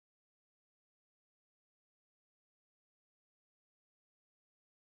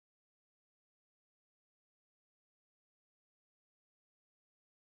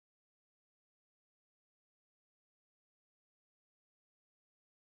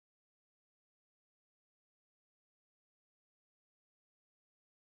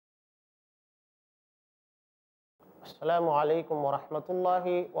अस्सलामु अलैकुम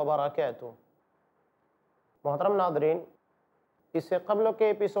वरहमतुल्लाहि वबरकातुहू। मोहतरम नादरीन, इससे क़ब्ल के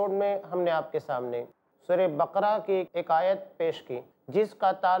एपिसोड में हमने आपके सामने सूरह बकरा की एक आयत पेश की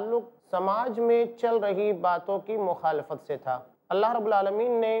जिसका ताल्लुक़ समाज में चल रही बातों की मुखालफत से था। अल्लाह रब्बुल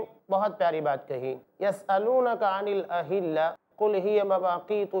आलमीन ने बहुत प्यारी बात कही, यसअलूनका अनिल अहिल्ला कुल हिय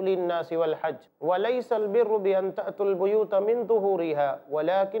मवाक़ीतु लिन्नासि वल हज वलैसल बिर्रु बिअन तअतुल बुयूत मिन ज़ुहूरिहा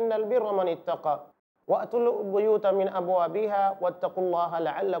वलाकिन्नल बिर्र मन इत्तक़ा वअतुल बुयूत मिन अबवाबिहा वत्तक़ुल्लाह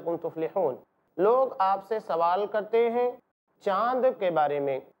लअल्लकुम तुफ़्लिहून। लोग आपसे सवाल करते हैं चाँद के बारे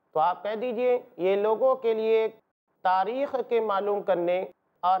में, तो आप कह दीजिए ये लोगों के लिए तारीख़ के मालूम करने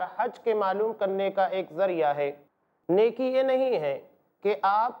और हज के मालूम करने का एक ज़रिया है। नेकी ये नहीं है कि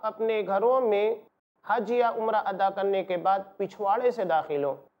आप अपने घरों में हज या उम्रा अदा करने के बाद पिछवाड़े से दाखिल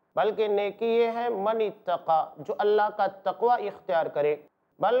हो, बल्कि नेकी ये है मन इत्तक़ा, जो अल्लाह का तक़वा इख्तियार करे।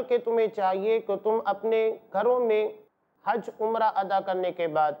 बल्कि तुम्हें चाहिए कि तुम अपने घरों में हज उम्रा अदा करने के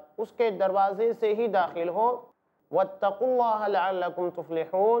बाद उसके दरवाज़े से ही दाखिल हो। वत्तक़ुल्लाह लअल्लकुम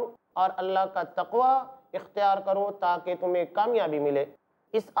तुफ़्लिहून, और अल्लाह का तक़वा इख्तियार करो ताकि तुम्हें कामयाबी मिले।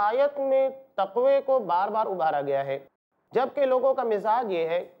 इस आयत में तक़वे को बार बार उभारा गया है, जबकि लोगों का मिजाज ये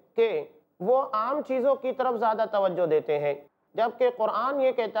है कि वो आम चीज़ों की तरफ ज़्यादा तवज्जो देते हैं, जबकि कुरान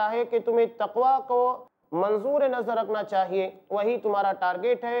ये कहता है कि तुम्हें तक़वा को मंजूर नज़र रखना चाहिए, वही तुम्हारा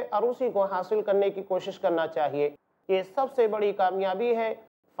टारगेट है और उसी को हासिल करने की कोशिश करना चाहिए। ये सबसे बड़ी कामयाबी है,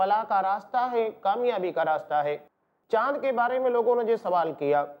 फलाह का रास्ता है, कामयाबी का रास्ता है। चाँद के बारे में लोगों ने जो सवाल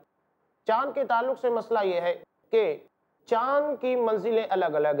किया, चाँद के ताल्लुक़ से मसला ये है कि चाँद की मंजिलें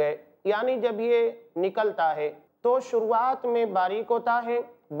अलग अलग है, यानी जब ये निकलता है तो शुरुआत में बारीक होता है,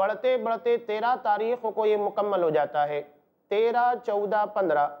 बढ़ते बढ़ते 13 तारीख़ को ये मुकम्मल हो जाता है। 13, 14,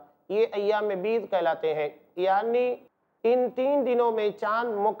 15 ये अय्याम बीद कहलाते हैं, यानी इन 3 दिनों में चाँद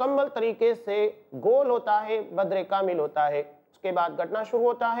मुकम्मल तरीके से गोल होता है, बद्र कामिल होता है। उसके बाद घटना शुरू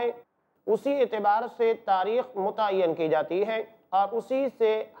होता है, उसी एतबार से तारीख़ मुतय्यन की जाती है और उसी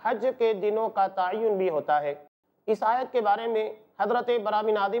से हज के दिनों का तयन भी होता है। इस आयत के बारे में हज़रत बरा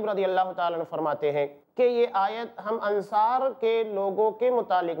बिन आज़िब रज़ियल्लाहु ताला अन्हु फरमाते हैं कि ये आयत हम अंसार के लोगों के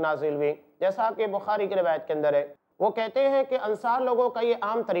मुतालिक नाजिल हुई, जैसा कि बुखारी की रिवायत के अंदर है। वो कहते हैं कि अंसार लोगों का ये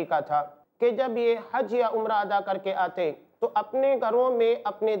आम तरीका था कि जब ये हज या उम्रा अदा करके आते तो अपने घरों में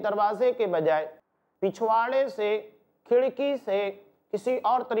अपने दरवाजे के बजाय पिछवाड़े से, खिड़की से, किसी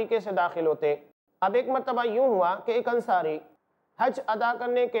और तरीके से दाखिल होते। अब एक मरतबा यूँ हुआ कि एक अंसारी हज अदा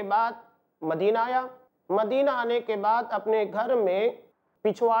करने के बाद मदीना आया। मदीना आने के बाद अपने घर में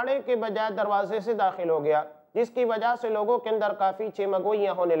पिछवाड़े के बजाय दरवाजे से दाखिल हो गया, जिसकी वजह से लोगों के अंदर काफ़ी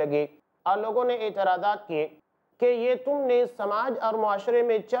चेमगोइयाँ होने लगी और लोगों ने एतराज़ात किए कि ये तुमने समाज और माशरे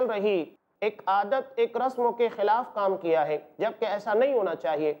में चल रही एक आदत, एक रस्म के ख़िलाफ़ काम किया है, जबकि ऐसा नहीं होना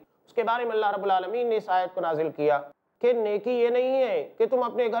चाहिए। उसके बारे में अल्लाह रब्बुल आलमीन ने इस आयत को नाजिल किया कि नेकी ये नहीं है कि तुम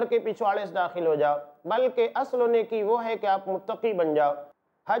अपने घर के पिछवाड़े से दाखिल हो जाओ, बल्कि असल नेकी वो है कि आप मुत्तकी बन जाओ।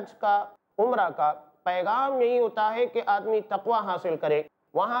 हज का, उम्रा का पैगाम यही होता है कि आदमी तक़वा हासिल करे।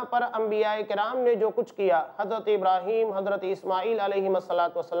 वहाँ पर अंबियाए किराम ने जो कुछ किया, हज़रत इब्राहीम, हज़रत इस्माईल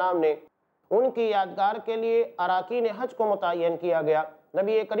अलैहिस्सलातु वस्सलाम ने, उनकी यादगार के लिए अराकीन हज को मुतय्यन किया गया।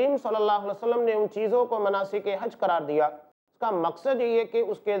 नबी करीम सल्लल्लाहु अलैहि वसल्लम ने उन चीज़ों को मनासिक हज करार दिया। उसका मकसद ये है कि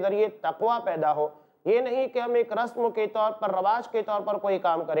उसके ज़रिए तक़वा पैदा हो। ये नहीं कि हम एक रस्म के तौर पर, रवाज के तौर पर कोई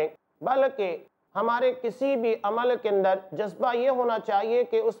काम करें, बल्कि हमारे किसी भी अमल के अंदर जज्बा ये होना चाहिए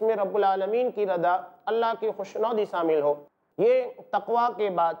कि उसमें रब्बुल आलमीन की रदा, अल्लाह की खुशनौदी शामिल हो। ये तक़वा के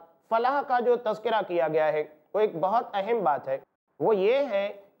बाद फलाह का जो तज़किरा किया गया है वो एक बहुत अहम बात है। वो ये है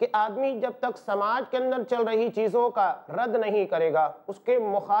कि आदमी जब तक समाज के अंदर चल रही चीज़ों का रद्द नहीं करेगा, उसके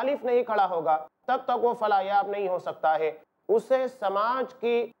मुखालिफ नहीं खड़ा होगा, तब तक वो फलायाब नहीं हो सकता है। उसे समाज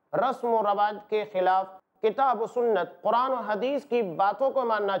की रस्म व रवाज के ख़िलाफ़ किताब व सुन्नत, कुरान और हदीस की बातों को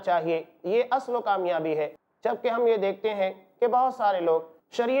मानना चाहिए। ये असल कामयाबी है। जबकि हम ये देखते हैं कि बहुत सारे लोग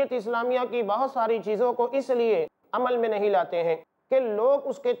शरीयत इस्लामिया की बहुत सारी चीज़ों को इसलिए अमल में नहीं लाते हैं कि लोग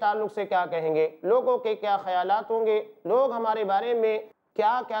उसके ताल्लुक़ से क्या कहेंगे, लोगों के क्या ख्यालात होंगे, लोग हमारे बारे में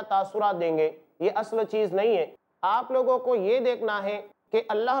क्या क्या तासुरात देंगे। ये असल चीज़ नहीं है। आप लोगों को ये देखना है कि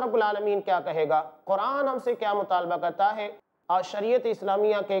अल्लाह रब्बुल आलमीन क्या कहेगा, कुरान हमसे क्या मुतालबा करता है और शरीयत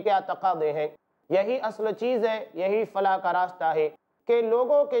इस्लामिया के क्या तकाज़े हैं। यही असल चीज़ है, यही फलाह का रास्ता है कि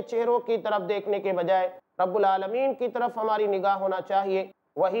लोगों के चेहरों की तरफ देखने के बजाय रब्बुल आलमीन की तरफ हमारी निगाह होना चाहिए।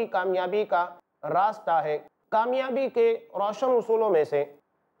 वही कामयाबी का रास्ता है। कामयाबी के रोशन उसूलों में से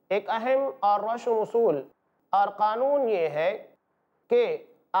एक अहम और रोशन उसूल और क़ानून ये है कि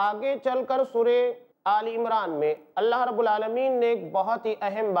आगे चलकर सूरह आल इमरान में अल्लाह रब्बुल आलमीन ने एक बहुत ही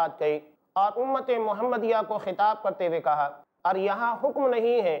अहम बात कही और उम्मत मोहम्मदिया को खिताब करते हुए कहा, और यहाँ हुक्म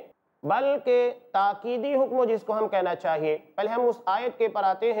नहीं है بلکہ تاکیدی حکم جس کو ہم کہنا چاہیے۔ پہلے ہم اس آیت کے پر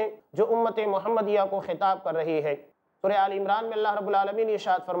آتے ہیں جو امت محمدیہ کو خطاب کر رہی ہے۔ سورہ آل عمران میں اللہ رب العالمین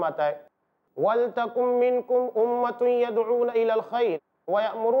ارشاد فرماتا ہے وَلْتَكُمْ مِنْكُمْ أُمَّةٌ يَدْعُونَ إِلَى الْخَيْرِ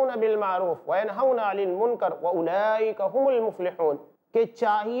وَيَأْمُرُونَ بِالْمَعْرُوفِ وَيَنْهَوْنَ عَنِ الْمُنْكَرِ وَأُولَئِكَ هُمُ الْمُفْلِحُونَ، کہ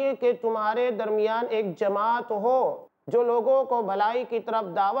چاہیے کہ تمہارے درمیان ایک جماعت ہو جو لوگوں کو بھلائی کی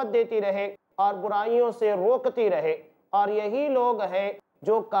طرف دعوت دیتی رہے اور برائیوں سے روکتی رہے، اور یہی لوگ ہیں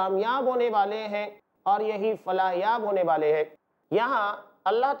جو کامیاب ہونے والے ہیں اور یہی فلاح یاب ہونے والے ہیں۔ یہاں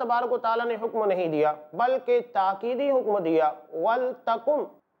اللہ تبارک و تعالیٰ نے حکم نہیں دیا بلکہ تاکیدی حکم دیا، وَلْتَكُمْ،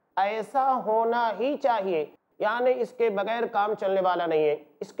 ایسا ہونا ہی چاہیے، یعنی اس کے بغیر کام چلنے والا نہیں ہے،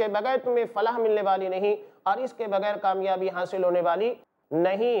 اس کے بغیر تمہیں فلاح ملنے والی نہیں، اور اس کے بغیر کامیابی حاصل ہونے والی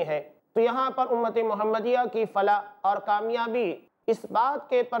نہیں ہے۔ تو یہاں پر امت محمدیہ کی فلاح اور کامیابی اس بات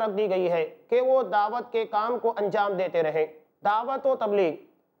کے پر رکھ دی گئی ہے کہ وہ دعوت کے کام کو انجام دیتے رہیں۔ دعوت و تبلیغ،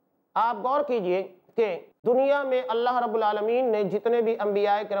 آپ غور کیجئے کہ دنیا میں اللہ رب العالمین نے جتنے بھی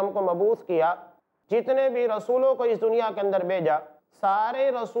انبیاء کرام کو مبعوث کیا، جتنے بھی رسولوں کو اس دنیا کے اندر بھیجا، سارے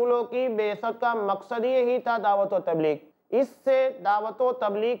رسولوں کی بعثت کا مقصد یہی تھا دعوت و تبلیغ۔ اس سے دعوت و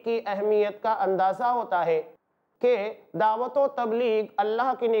تبلیغ کی اہمیت کا اندازہ ہوتا ہے کہ دعوت و تبلیغ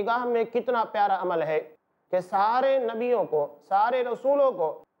اللہ کی نگاہ میں کتنا پیارا عمل ہے کہ سارے نبیوں کو، سارے رسولوں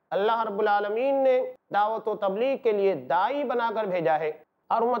کو اللہ رب العالمین نے دعوت و تبلیغ کے لیے داعی بنا کر بھیجا ہے۔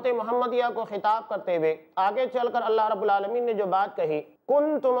 اور امت محمدیہ کو خطاب کرتے ہوئے آگے چل کر اللہ رب العالمین نے جو بات کہی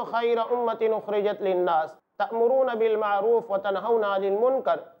کنتم خیر امت اخرجت للناس تأمرون بالمعروف وتنہون عن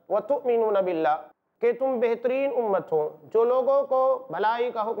المنکر وتؤمنون باللہ، کہ تم بہترین امت ہو جو لوگوں کو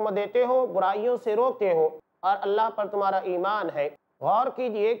بھلائی کا حکم دیتے ہو، برائیوں سے روکتے ہو، اور اللہ پر تمہارا ایمان ہے۔ غور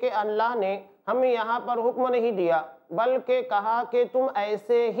کیجئے کہ اللہ نے ہمیں یہاں پر حکم نہیں دیا بلکہ کہا کہ تم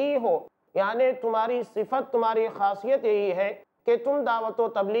ایسے ہی ہو، یعنی تمہاری صفت، تمہاری خاصیت یہی ہے کہ تم دعوت و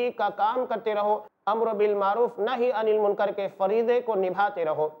تبلیغ کا کام کرتے رہو، امر بالمعروف نہی عن المنکر کے فریضے کو نبھاتے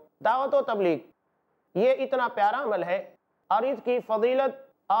رہو۔ دعوت و تبلیغ یہ اتنا پیارا عمل ہے اور اس کی فضیلت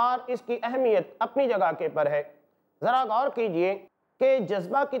اور اس کی اہمیت اپنی جگہ کے پر ہے۔ ذرا غور کیجئے کہ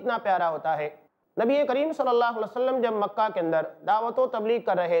جذبہ کتنا پیارا ہوتا ہے۔ نبی کریم صلی اللہ علیہ وسلم جب مکہ کے اندر دعوت و تبلیغ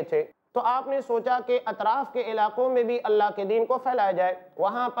کر رہے تھے تو آپ نے سوچا کہ اطراف کے علاقوں میں بھی اللہ کے دین کو پھیلایا جائے،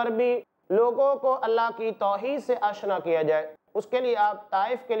 وہاں پر بھی لوگوں کو اللہ کی توحید سے آشنا کیا جائے۔ اس کے لیے آپ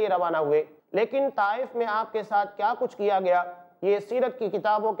طائف کے لیے روانہ ہوئے، لیکن طائف میں آپ کے ساتھ کیا کچھ کیا گیا یہ سیرت کی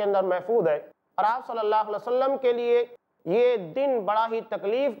کتابوں کے اندر محفوظ ہے، اور آپ صلی اللہ علیہ وسلم کے لیے یہ دن بڑا ہی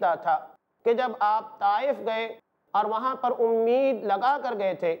تکلیف دہ تھا کہ جب آپ طائف گئے اور وہاں پر امید لگا کر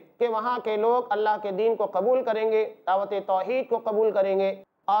گئے تھے کہ وہاں کے لوگ اللہ کے دین کو قبول کریں گے، دعوت توحید کو قبول کریں گے،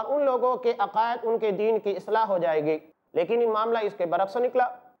 اور ان لوگوں کے عقائد، ان کے دین کی اصلاح ہو جائے گی، لیکن یہ معاملہ اس کے برعکس نکلا۔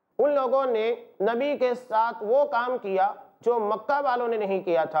 ان لوگوں نے نبی کے ساتھ وہ کام کیا جو مکہ والوں نے نہیں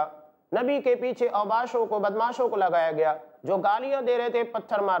کیا تھا۔ نبی کے پیچھے اوباشوں کو، بدماشوں کو لگایا گیا جو گالیاں دے رہے تھے،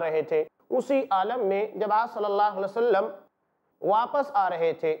 پتھر مار رہے تھے۔ اسی عالم میں جب آپ صلی اللہ علیہ وسلم واپس آ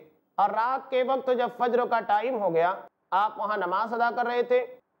رہے تھے اور رات کے وقت جب فجر کا ٹائم ہو گیا، آپ وہاں نماز ادا کر رہے تھے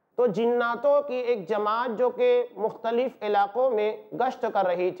تو جناتوں کی ایک جماعت جو کہ مختلف علاقوں میں گشت کر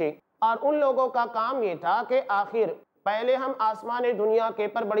رہی تھی، اور ان لوگوں کا کام یہ تھا کہ آخر پہلے ہم آسمان دنیا کے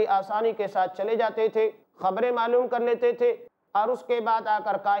پر بڑی آسانی کے ساتھ چلے جاتے تھے، خبریں معلوم کر لیتے تھے، اور اس کے بعد آ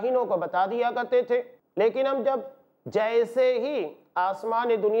کر کاہنوں کو بتا دیا کرتے تھے، لیکن ہم جب جیسے ہی آسمان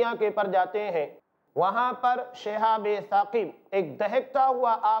دنیا کے پر جاتے ہیں وہاں پر شہاب ثاقب، ایک دہکتا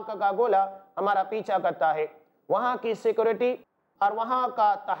ہوا آگ کا گولا ہمارا پیچھا کرتا ہے۔ وہاں کی سیکورٹی اور وہاں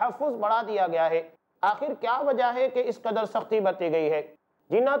کا تحفظ بڑھا دیا گیا ہے۔ آخر کیا وجہ ہے کہ اس قدر سختی برتی گئی ہے؟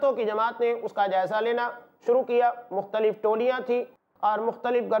 جناتوں کی جماعت نے اس کا جائزہ لینا شروع کیا۔ مختلف ٹولیاں تھیں اور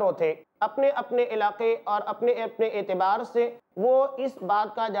مختلف گروہ تھے، اپنے اپنے علاقے اور اپنے اپنے اعتبار سے وہ اس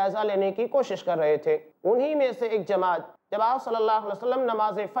بات کا جائزہ لینے کی کوشش کر رہے تھے۔ انہی میں سے ایک جماعت، جب آپ صلی اللہ علیہ وسلم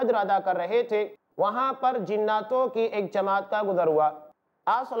نماز فجر ادا کر رہے تھے، وہاں پر جناتوں کی ایک جماعت کا گزر ہوا۔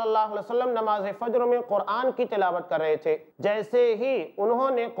 آپ صلی اللہ علیہ وسلم نماز فجر میں قرآن کی تلاوت کر رہے تھے، جیسے ہی انہوں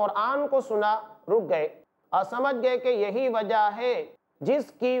نے قرآن کو سنا رک گئے اور سمجھ گئے کہ یہی وجہ ہے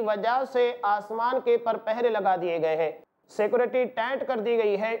جس کی وجہ سے آسمان کے پر پہرے لگا دیے گئے ہیں، سیکورٹی ٹائٹ کر دی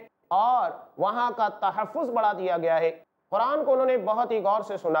گئی ہے اور وہاں کا تحفظ بڑھا دیا گیا ہے۔ قرآن کو انہوں نے بہت ہی غور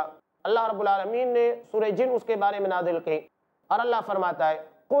سے سنا۔ اللہ رب العالمین نے سورہ جن اس کے بارے میں نازل کی، اور اللہ فرماتا ہے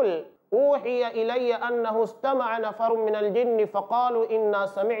قُلْ أُوحِيَ إِلَيَّ أَنَّهُ اسْتَمَعَ نَفَرٌ مِّنَ الْجِنِّ فَقَالُوا إِنَّا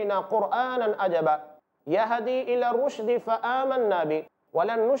سَمِعْنَا قُرْآنًا عَجَبًا يَهْدِي إِلَى الرُّشْدِ فَآمَنَّا بِهِ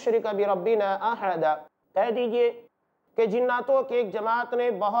وَلَن نُّشْرِكَ بِرَبِّنَا أَحَدًا۔ کہہ دیجئے کہ جناتوں کی ایک جماعت نے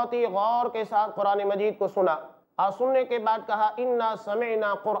بہت ہی غور کے ساتھ قرآن مجید کو سنا، اور سننے کے بعد کہا اِنَّا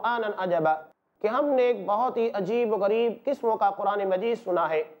سَمِعْنَا قُرْآنًا عَجَبًا، کہ ہم نے ایک بہت ہی عجیب و غریب قسموں کا قرآن مجید سنا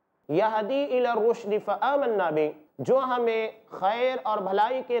ہے۔ یہدی الی الرشد فآمنا بہ، جو ہمیں خیر اور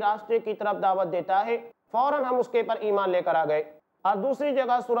بھلائی کے راستے کی طرف دعوت دیتا ہے فوراً ہم اس کے پر ایمان لے کر آ گئے۔ اور دوسری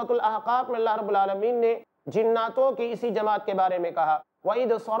جگہ سورۃ الاحقاف میں اللہ رب العالمین نے جناتوں کی اسی جماعت کے بارے میں کہا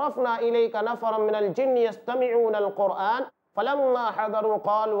وَإِذْ صَرَفْنَا إِلَيْكَ نَفَرًا مِنَ الْجِنِّ يَسْتَمِعُونَ الْقُرْآنَ فَلَمَّا حَضَرُوا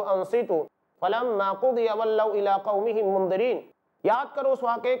قَالُوا أَنصِتُوا فَلَمَّا قُضِيَ وَلَّوْا إِلَىٰ قَوْمِهِمْ مُنذِرِينَ۔ یاد کرو اس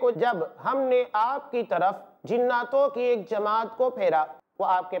واقعے کو جب ہم نے آپ کی طرف جناتوں کی ایک جماعت کو پھیرا، وہ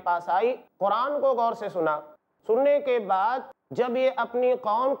آپ کے پاس آئی، قرآن کو غور سے سنا، سننے کے بعد جب یہ اپنی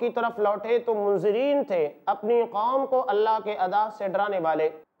قوم کی طرف لوٹے تو منذرین تھے، اپنی قوم کو اللہ کے عذاب سے ڈرانے والے۔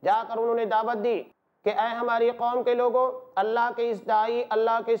 جا کر انہوں نے دعوت دی کہ اے ہماری قوم کے لوگوں، اللہ کے اس داعی،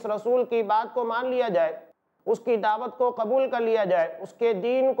 اللہ کے اس رسول کی بات کو مان لیا جائے، اس کی دعوت کو قبول کر لیا جائے، اس کے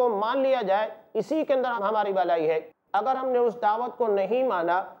دین کو مان لیا جائے، اسی کے اندر ہماری بھلائی ہے۔ اگر ہم نے اس دعوت کو نہیں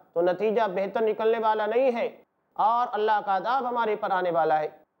مانا تو نتیجہ بہتر نکلنے والا نہیں ہے اور اللہ کا عذاب ہمارے پر آنے والا ہے۔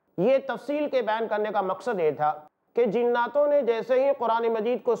 یہ تفصیل کے بیان کرنے کا مقصد یہ تھا کہ جناتوں نے جیسے ہی قرآن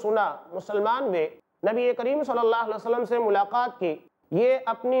مجید کو سنا، مسلمان ہوئے، نبی کریم صلی اللہ علیہ وسلم سے ملاقات کی، یہ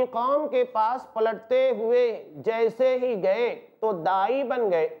اپنی قوم کے پاس پلٹتے ہوئے جیسے ہی گئے تو داعی بن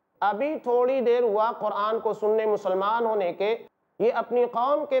گئے۔ ابھی تھوڑی دیر ہوا قرآن کو سننے، مسلمان ہونے کے، یہ اپنی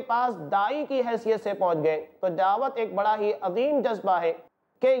قوم کے پاس داعی کی حیثیت سے پہنچ گئے۔ تو دعوت ایک بڑا ہی عظیم جذبہ ہے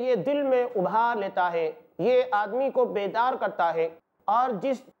کہ یہ دل میں ابھار لیتا ہے، یہ آدمی کو بیدار کرتا ہے، اور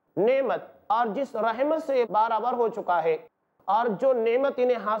جس نعمت اور جس رحمت سے برابر ہو چکا ہے اور جو نعمت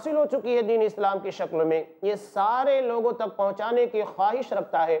انہیں حاصل ہو چکی ہے دین اسلام کی شکل میں، یہ سارے لوگوں تک پہنچانے کی خواہش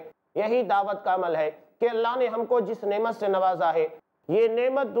رکھتا ہے۔ یہی دعوت کا عمل ہے کہ اللہ نے ہم کو جس نعمت سے نوازا ہے، یہ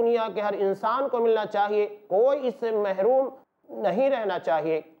نعمت دنیا کے ہر انسان کو ملنا چاہیے، کوئی اس سے محروم نہیں رہنا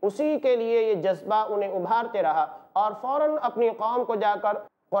چاہیے۔ اسی کے لیے یہ جذبہ انہیں ابھارتے رہا اور فوراً اپنی قوم کو جا کر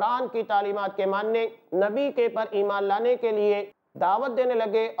قرآن کی تعلیمات کے ماننے، نبی کے پر ایمان لانے کے لیے دعوت دینے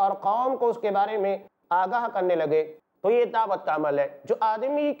لگے اور قوم کو اس کے بارے میں آگاہ کرنے لگے۔ تو یہ دعوت کا عمل ہے جو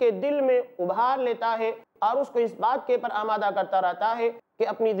آدمی کے دل میں ابھار لیتا ہے اور اس کو اس بات کے پر آمادہ کرتا رہتا ہے کہ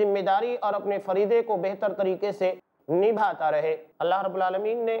اپنی ذمہ داری اور اپنے فریضے کو بہتر طریقے سے نبھاتا رہے۔ اللہ رب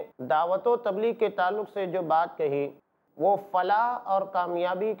العالمین نے دعوت و تبلیغ کے تعلق سے جو بات کہی وہ فلاح اور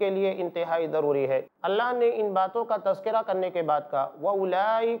کامیابی کے لیے انتہائی ضروری ہے۔ اللہ نے ان باتوں کا تذکرہ کرنے کے بعد کہا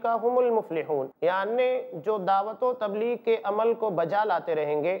وَأُولَئِكَ هُمُ الْمُفْلِحُونَ، یعنی جو دعوت و تبلیغ کے عمل کو بجا لاتے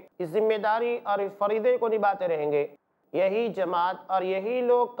رہیں گے، اس ذمہ داری اور اس فریضے کو نبھاتے رہیں گے، یہی جماعت اور یہی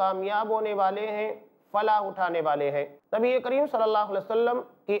لوگ کامیاب ہونے والے ہیں، فلاح اٹھانے والے ہیں۔ نبی کریم صلی اللہ علیہ وسلم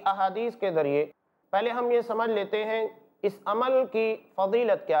کی احادیث کے ذریعے پہلے ہم یہ سمجھ لیتے ہیں اس عمل کی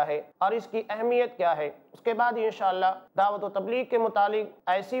فضیلت کیا ہے اور اس کی اہمیت کیا ہے، اس کے بعد انشاءاللہ دعوت و تبلیغ کے متعلق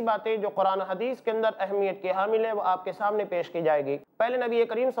ایسی باتیں جو قرآن حدیث کے اندر اہمیت کے حامل ہے وہ آپ کے سامنے پیش کی جائے گی۔ پہلے نبی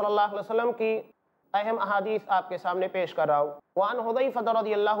کریم صلی اللہ علیہ وسلم کی اہم احادیث آپ کے سامنے پیش کر رہا ہوں۔ وعن حذیفہ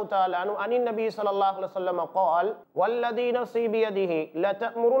رضی اللہ تعالی عنہ عن النبی صلی اللہ علیہ وسلم قال والذی نفسی بیدہ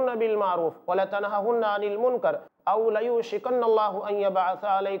لتأمرن بالمعروف ولتنہہن عن المنکر او لیوشکن اللہ ان یبعث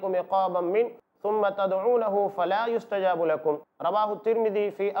علیکم عقابا من ثم تدعونه فلا يستجاب لكم رواہ الترمذی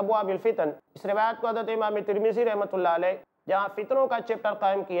فی ابواب الفتن۔ اس روایت کو حضرت امام ترمذی رحمۃ اللہ علیہ جہاں فتنوں کا چپٹر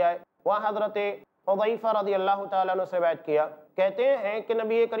قائم کیا ہے وہاں حضرت حذیفہ رضی اللہ تعالیٰ عنہ سے روایت کیا، کہتے ہیں کہ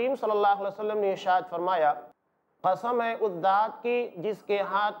نبی کریم صلی اللہ علیہ وسلم نے ارشاد فرمایا قسم ہے اس ذات کی جس کے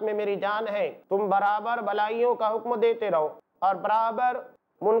ہاتھ میں میری جان ہے، تم برابر بھلائیوں کا حکم دیتے رہو اور برابر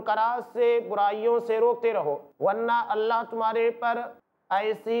منکرات سے، برائیوں سے روکتے رہو، ورنہ اللہ تمہارے پر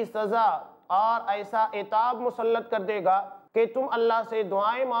ایسی سزا اور ایسا عتاب مسلط کر دے گا کہ تم اللہ سے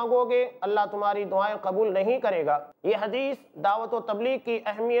دعائیں مانگو گے، اللہ تمہاری دعائیں قبول نہیں کرے گا۔ یہ حدیث دعوت و تبلیغ کی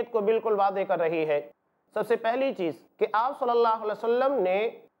اہمیت کو بالکل واضح کر رہی ہے۔ سب سے پہلی چیز کہ آپ صلی اللہ علیہ وسلم نے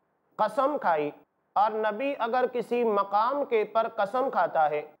قسم کھائی، اور نبی اگر کسی مقام کے پر قسم کھاتا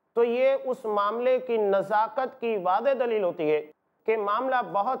ہے تو یہ اس معاملے کی نزاکت کی واضح دلیل ہوتی ہے کہ معاملہ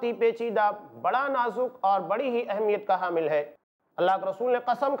بہت ہی پیچیدہ، بڑا نازک اور بڑی ہی اہمیت کا حامل ہے۔ اللہ کے رسول نے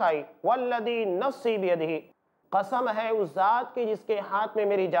قسم کھائی والذی نفسی بیدہ، قسم ہے اس ذات کی جس کے ہاتھ میں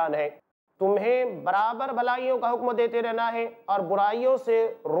میری جان ہے، تمہیں برابر بھلائیوں کا حکم دیتے رہنا ہے اور برائیوں سے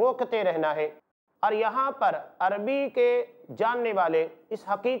روکتے رہنا ہے۔ اور یہاں پر عربی کے جاننے والے اس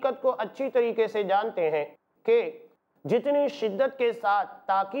حقیقت کو اچھی طریقے سے جانتے ہیں کہ جتنی شدت کے ساتھ،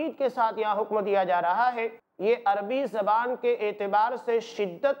 تاکید کے ساتھ یہاں حکم دیا جا رہا ہے، یہ عربی زبان کے اعتبار سے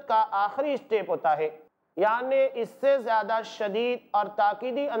شدت کا آخری سٹیپ ہوتا ہے، یعنی اس سے زیادہ شدید اور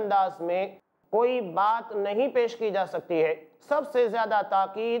تاکیدی انداز میں کوئی بات نہیں پیش کی جا سکتی ہے۔ سب سے زیادہ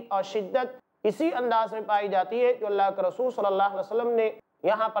تاکید اور شدت اسی انداز میں پائی جاتی ہے جو اللہ کے رسول صلی اللہ علیہ وسلم نے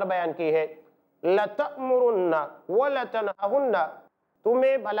یہاں پر بیان کی ہے۔ لَتَأْمُرُنَّ وَلَتَنْهَهُنَّ،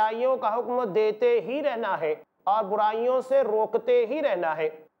 تمہیں بھلائیوں کا حکم دیتے ہی رہنا ہے اور برائیوں سے روکتے ہی رہنا ہے۔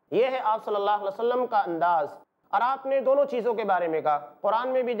 یہ ہے آپ صلی اللہ علیہ وسلم کا انداز۔ اور آپ نے دونوں چیزوں کے بارے میں کہا، قرآن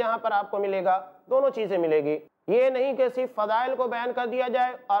میں بھی جہاں پر آپ کو ملے گا دونوں چیزیں ملے گی۔ یہ نہیں کہ صرف فضائل کو بیان کر دیا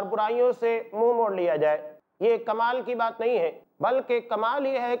جائے اور برائیوں سے منہ موڑ لیا جائے، یہ کمال کی بات نہیں ہے، بلکہ کمال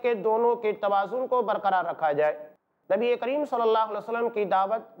یہ ہے کہ دونوں کے توازن کو برقرار رکھا جائے۔ نبی کریم صلی اللہ علیہ وسلم کی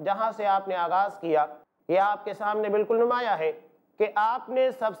دعوت جہاں سے آپ نے آغاز کیا، یہ آپ کے سامنے بالکل نمایاں ہے کہ آپ نے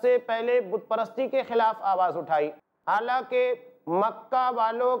سب سے پہلے بت پرستی کے خلاف آواز اٹھائی، حالانکہ مکہ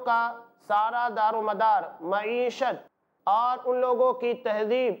والوں کا سارا دار و مدار، معیشت اور ان لوگوں کی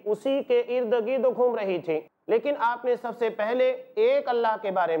تہذیب اسی کے ارد گرد گھوم رہی تھی، لیکن آپ نے سب سے پہلے ایک اللہ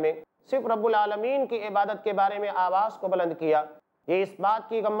کے بارے میں، صرف رب العالمین کی عبادت کے بارے میں آواز کو بلند کیا۔ یہ اس بات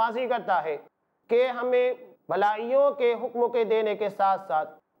کی غمازی کرتا ہے کہ ہمیں بھلائیوں کے حکم کے دینے کے ساتھ ساتھ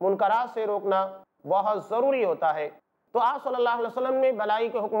منکرات سے روکنا بہت ضروری ہوتا ہے۔ تو آپ صلی اللہ علیہ وسلم نے بھلائی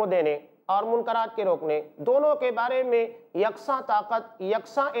کے حکم دینے اور منکرات کے روکنے دونوں کے بارے میں یکساں طاقت،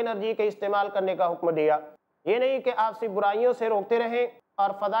 یکساں انرجی کے استعمال کرنے کا حکم دیا۔ یہ نہیں کہ آپ صرف برائیوں سے روکتے رہیں اور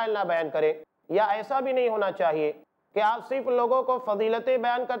فضائل نہ بیان کریں، یا ایسا بھی نہیں ہونا چاہیے کہ آپ صرف لوگوں کو فضیلتیں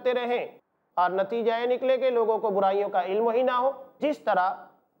بیان کرتے رہیں اور نتیجہ یہ نکلے کہ لوگوں کو برائیوں کا علم ہی نہ ہو۔ جس طرح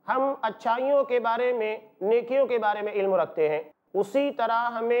ہم اچھائیوں کے بارے میں، نیکیوں کے بارے میں علم رکھتے ہیں، اسی طرح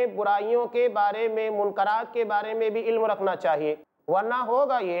ہمیں برائیوں کے بارے میں، منکرات کے بارے میں بھی علم رکھنا چاہیے، ورنہ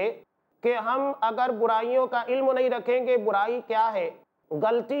ہوگا یہ کہ ہم اگر برائیوں کا علم نہیں رکھیں گے، برائی کیا ہے،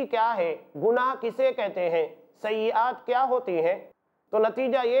 غلطی کیا ہے، گناہ کسے کہتے ہیں، سیئات کیا ہوتی ہیں، تو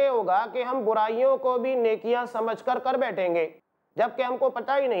نتیجہ یہ ہوگا کہ ہم برائیوں کو بھی نیکیاں سمجھ کر کر بیٹھیں گے، جبکہ ہم کو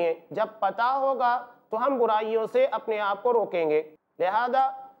پتہ ہی نہیں ہے۔ جب پتہ ہوگا تو ہم برائیوں سے اپنے آپ کو روکیں گے۔ لہذا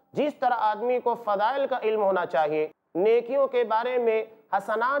جس طرح آدمی کو فضائل کا علم ہونا چاہیے، نیکیوں کے بارے میں،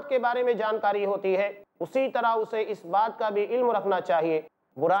 حسنات کے بارے میں جانکاری ہوتی ہے، اسی طرح اسے اس بات کا بھی علم رکھنا چاہیے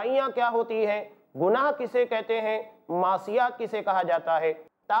برائیاں کیا ہوتی ہیں، گناہ کسے کہتے ہیں، معصیات کسے کہا جاتا ہے،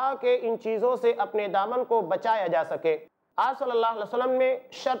 تاکہ ان چیزوں سے اپنے دامن کو بچایا جا سکے۔ آپ صلی اللہ علیہ وسلم نے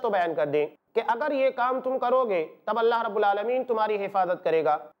شرط بیان کر دی کہ اگر یہ کام تم کرو گے تب اللہ رب العالمین تمہاری حفاظت کرے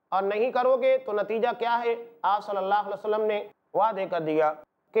گا، اور نہیں کرو گے تو نتیجہ کیا ہے؟ آپ صلی اللہ علیہ وسلم نے وعدے کر دیا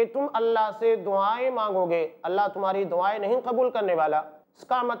کہ تم اللہ سے دعائیں مانگو گے، اللہ تمہاری دعائیں نہیں قبول کرنے والا۔ اس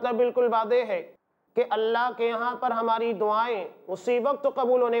کا مطلب بالکل واضح ہے کہ اللہ کے یہاں پر ہماری دعائیں اسی وقت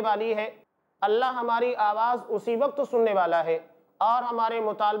قبول ہونے والی ہے، اللہ ہماری آواز اسی وقت سننے والا ہے، اور ہمارے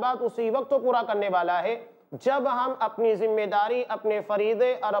مطالبات اسی وقت پورا کرنے والا ہے جب ہم اپنی ذمہ داری، اپنے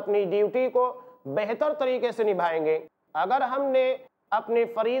فریضے اور اپنی ڈیوٹی کو بہتر طریقے سے نبھائیں گے۔ اگر ہم نے اپنے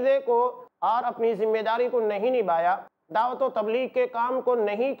فریضے کو اور اپنی ذمہ داری کو نہیں نبھایا، دعوت و تبلیغ کے کام کو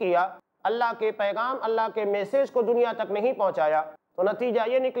نہیں کیا، اللہ کے پیغام، اللہ کے میسیج کو دنیا تک نہیں پہنچایا، تو نتیجہ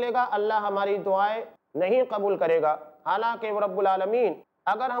یہ نکلے گا اللہ ہماری دعائیں نہیں قبول کرے گا۔ حالانکہ وہ رب العالمین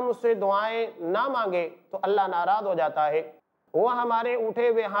اگر ہم اس سے دعائیں نہ مانگے تو اللہ ناراض ہو جاتا ہے، وہ ہمارے اٹھے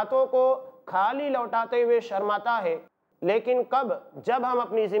ہوئے ہاتھوں کو خالی لوٹاتے ہوئے شرماتا ہے۔ لیکن کب؟ جب ہم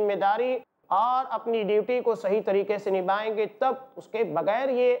اپنی ذمہ داری اور اپنی ڈیوٹی کو صحیح طریقے سے نبھائیں گے، تب اس کے بغیر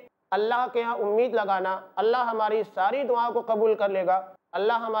یہ اللہ کے ہاں امید لگانا اللہ ہماری ساری دعاؤں کو قبول کر لے گا،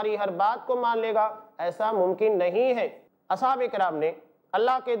 اللہ ہماری ہر بات کو مان لے گا، ایسا ممکن نہیں ہے۔ اصحاب کرام نے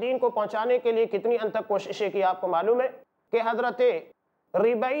اللہ کے دین کو پہنچانے کے لیے کتنی انتھک کوششیں کی، آپ کو معلوم ہے کہ حضرت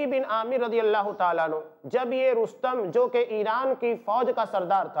ربعی بن عامر رضی اللہ تعالیٰ عنہ، جب یہ رستم جو کہ ایران کی فوج کا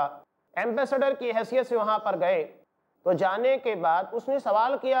سردار تھا، ایمبیسڈر کی حیثیت سے وہاں پر گئے، تو جانے کے بعد اس نے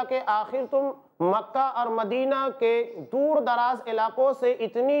سوال کیا کہ آخر تم مکہ اور مدینہ کے دور دراز علاقوں سے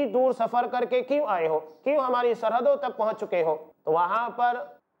اتنی دور سفر کر کے کیوں آئے ہو، کیوں ہماری سرحدوں تک پہنچ چکے ہو؟ تو وہاں پر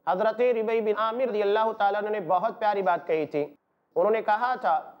حضرت ربعی بن عامر رضی اللہ تعالیٰ نے بہت پیاری بات کہی تھی۔ انہوں نے کہا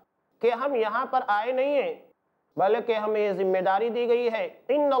تھا کہ ہم یہاں پر آئے نہیں ہیں، بلکہ ہمیں یہ ذمہ داری دی گئی ہے،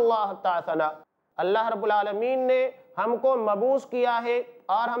 ان اللہ تعالیٰ، اللہ رب العالمین نے ہم کو مبعوث کیا ہے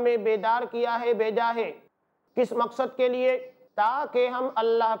اور ہمیں بیدار کیا ہے، بھیجا ہے، کس مقصد کے لیے؟ تاکہ ہم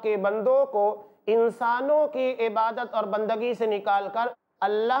اللہ کے بندوں کو انسانوں کی عبادت اور بندگی سے نکال کر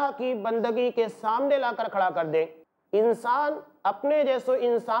اللہ کی بندگی کے سامنے لا کر کھڑا کر دیں۔ انسان اپنے جیسے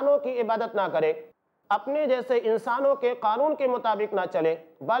انسانوں کی عبادت نہ کرے، اپنے جیسے انسانوں کے قانون کے مطابق نہ چلے،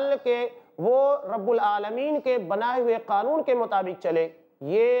 بلکہ وہ رب العالمین کے بنائے ہوئے قانون کے مطابق چلے۔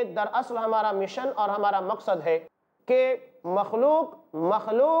 یہ دراصل ہمارا مشن اور ہمارا مقصد ہے کہ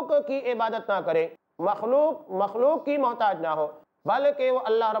مخلوق کی عبادت نہ کرے، مخلوق کی محتاج نہ ہو، بلکہ وہ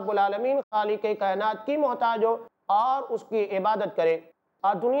اللہ رب العالمین خالق کائنات کی محتاج ہو اور اس کی عبادت کرے۔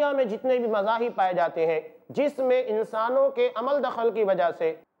 اور دنیا میں جتنے بھی مذاہب پائے جاتے ہیں جس میں انسانوں کے عمل دخل کی وجہ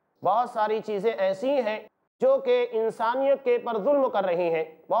سے بہت ساری چیزیں ایسی ہیں جو کہ انسانیت کے پر ظلم کر رہی ہیں،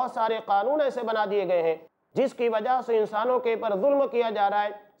 بہت سارے قانون ایسے بنا دیے گئے ہیں جس کی وجہ سے انسانوں کے پر ظلم کیا جا رہا ہے،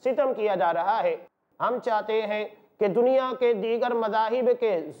 ستم کیا جا رہا ہے۔ ہم چاہتے ہیں کہ دنیا کے دیگر مذاہب کے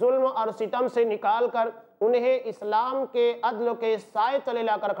ظلم اور ستم سے نکال کر انہیں اسلام کے عدل کے سائے تلے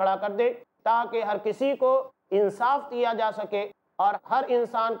لا کر کھڑا کر دے، تاکہ ہر کسی کو انصاف دیا جا سکے اور ہر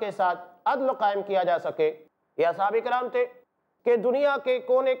انسان کے ساتھ عدل قائم کیا جا سکے۔ یہ اصحاب کرام تھے کہ دنیا کے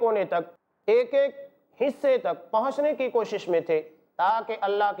کونے کونے تک، ایک ایک حصے تک پہنچنے کی کوشش میں تھے تاکہ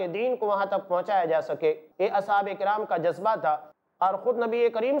اللہ کے دین کو وہاں تک پہنچایا جا سکے۔ یہ اصحاب کرام کا جذبہ تھا، اور خود نبی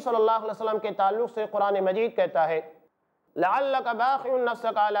کریم صلی اللہ علیہ وسلم کے تعلق سے قرآن مجید کہتا ہے لَعَلَّكَ بَاخِعٌ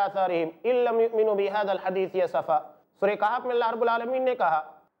نَفْسَكَ عَلَىٰ آثَارِهِمْ إِن لَّمْ يُؤْمِنُوا بِهَذَا الْحَدِيثِ أَسَفًا۔ سورہ کہف میں اللہ رب العالمین نے کہا،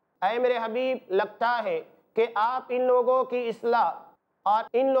 اے میرے حبیب، لگتا ہے کہ آپ ان لوگوں کی اصلاح اور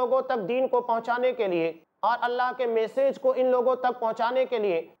ان لوگوں تک دین کو پہنچانے کے لیے اور اللہ کے میسیج کو ان لوگوں تک پہنچانے کے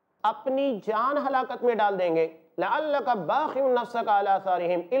لیے اپنی جان ہلاکت میں ڈال دیں گے۔ لَعَلَّكَ بَاخِعٌ نَفْسَكَ عَلَىٰ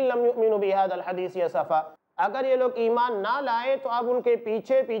آثَارِهِمْ إِن لَّمْ يُؤْمِنُوا بِهَذَا الْحَدِيثِ أَسَفًا۔ اگر یہ لوگ ایمان نہ لائے تو اب ان کے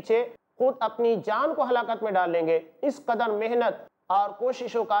پیچھے پیچھے خود اپنی جان کو ہلاکت میں ڈال لیں گے۔ اس قدر محنت اور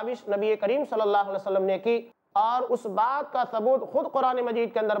کوشش و کاوش نبی کریم صلی اللہ علیہ وسلم نے کی، اور اس بات کا ثبوت خود قرآن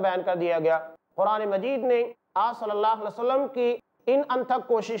مجید کے اندر بیان کر دیا گیا۔ قرآن مجید نے آپ صلی اللہ علیہ وسلم کی ان انتھک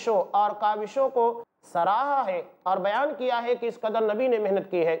کوششوں اور کاوشوں کو سراہا ہے اور بیان کیا ہے کہ اس قدر نبی نے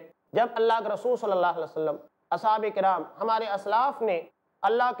محنت کی ہے۔ جب اللہ کے رسول صلی اللہ علیہ وسلم، اصحاب کرام، ہمارے اسلاف نے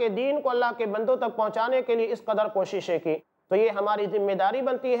اللہ کے دین کو اللہ کے بندوں تک پہنچانے کے لیے اس قدر کوششیں کی، تو یہ ہماری ذمہ داری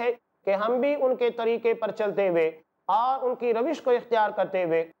بنتی ہے کہ ہم بھی ان کے طریقے پر چلتے ہوئے اور ان کی روش کو اختیار کرتے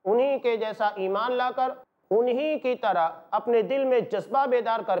ہوئے انہی کے جیسا ایمان لا کر انہی کی طرح اپنے دل میں جذبہ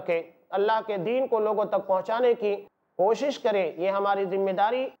بیدار کر کے اللہ کے دین کو لوگوں تک پہنچانے کی کوشش کریں۔ یہ ہماری ذمہ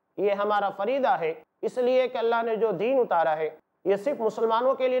داری، یہ ہمارا فریضہ ہے، اس لیے کہ اللہ نے جو دین اتارا ہے یہ صرف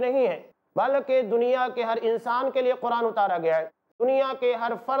مسلمانوں کے لیے نہیں ہے، بلکہ دنیا کے ہر انسان کے لیے قرآن اتارا گیا ہے۔ دنیا کے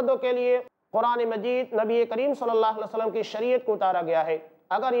ہر فرد کے لیے قرآن مجید نبی کریم صلی اللہ علیہ وسلم کی شریعت کو اتارا گیا ہے۔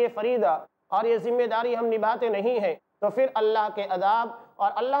 اگر یہ فریضہ اور یہ ذمہ داری ہم نبھاتے نہیں ہیں تو پھر اللہ کے عذاب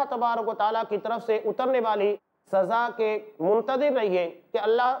اور اللہ تبارک و تعالیٰ کی طرف سے اترنے والی سزا کے منتظر رہیے کہ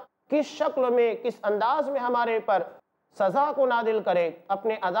اللہ کس شکل میں، کس انداز میں ہمارے پر سزا کو نازل کرے،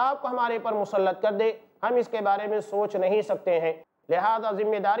 اپنے عذاب کو ہمارے پر مسلط کر دے، ہم اس کے بارے میں سوچ نہیں سکتے ہیں۔ لہذا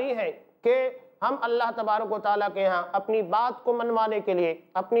ذمہ داری ہے کہ ہم اللہ تبارک و تعالیٰ کے ہاں اپنی بات کو منوانے کے لیے،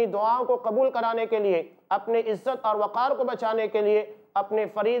 اپنی دعاؤں کو قبول کرانے کے لیے، اپنے عزت اور وقار کو بچانے کے لیے اپنے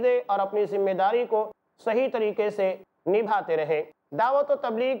فریضے اور اپنی ذمہ داری کو صحیح طریقے سے نبھاتے رہیں۔ دعوت و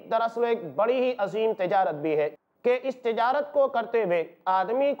تبلیغ دراصل ایک بڑی ہی عظیم تجارت بھی ہے کہ اس تجارت کو کرتے ہوئے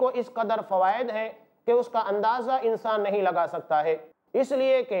آدمی کو اس قدر فوائد ہیں کہ اس کا اندازہ انسان نہیں لگا سکتا ہے، اس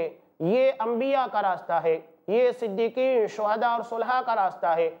لیے کہ یہ انبیاء کا راستہ ہے، یہ صدیقین، شہداء اور صلحاء کا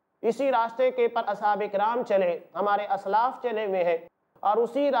راستہ ہے۔ اسی راستے کے پر اصحاب کرام چلے، ہمارے اسلاف چلے ہوئے ہیں، اور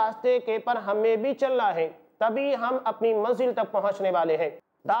اسی راستے کے پر ہمیں بھی چلنا ہے، تبھی ہم اپنی منزل تک پہنچنے والے ہیں۔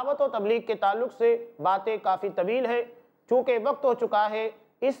 دعوت و تبلیغ کے تعلق سے باتیں کافی طویل ہے، چونکہ وقت ہو چکا ہے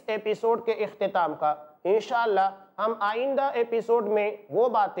اس ایپیسوڈ کے اختتام کا۔ انشاءاللہ ہم آئندہ ایپیسوڈ میں وہ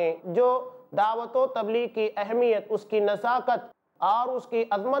باتیں جو دعوت و تبلیغ کی اہمیت، اس کی نزاکت اور اس کی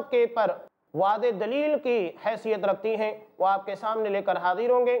عظمت کے پر واضح دلیل کی حیثیت رکھتی ہیں، وہ آپ کے سامنے لے کر حاضر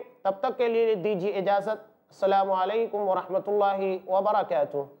ہوں گے۔ تب تک کے لیے دیجیے اجازت۔ السلام علیکم ورحمۃ اللہ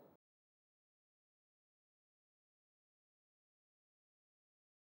وبرکاتہ۔